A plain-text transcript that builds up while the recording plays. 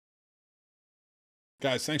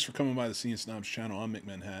Guys, thanks for coming by the Scene Snobs channel. I'm Mick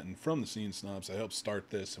Manhattan from the Scene Snobs. I helped start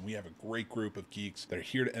this, and we have a great group of geeks that are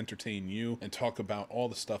here to entertain you and talk about all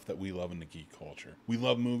the stuff that we love in the geek culture. We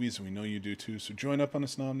love movies, and we know you do too, so join up on the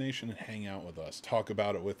Snob Nation and hang out with us. Talk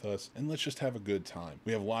about it with us, and let's just have a good time.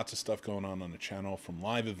 We have lots of stuff going on the channel, from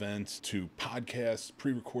live events to podcasts,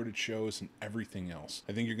 pre-recorded shows, and everything else.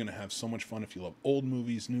 I think you're going to have so much fun if you love old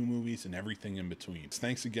movies, new movies, and everything in between.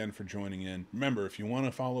 Thanks again for joining in. Remember, if you want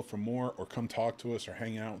to follow for more or come talk to us or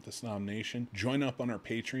hang out with the Snob Nation, join up on our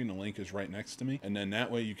Patreon. The link is right next to me, and then that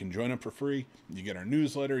way you can join up for free. You get our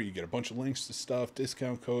newsletter, you get a bunch of links to stuff,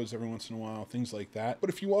 discount codes every once in a while, things like that. But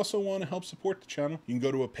if you also want to help support the channel, you can go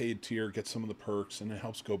to a paid tier, get some of the perks, and it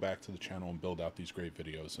helps go back to the channel and build out these great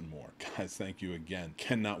videos and more. Guys, thank you again.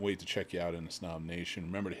 Cannot wait to check you out in the Snob Nation.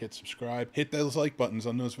 Remember to hit subscribe, hit those like buttons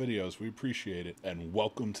on those videos. We appreciate it, and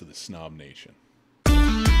welcome to the Snob Nation.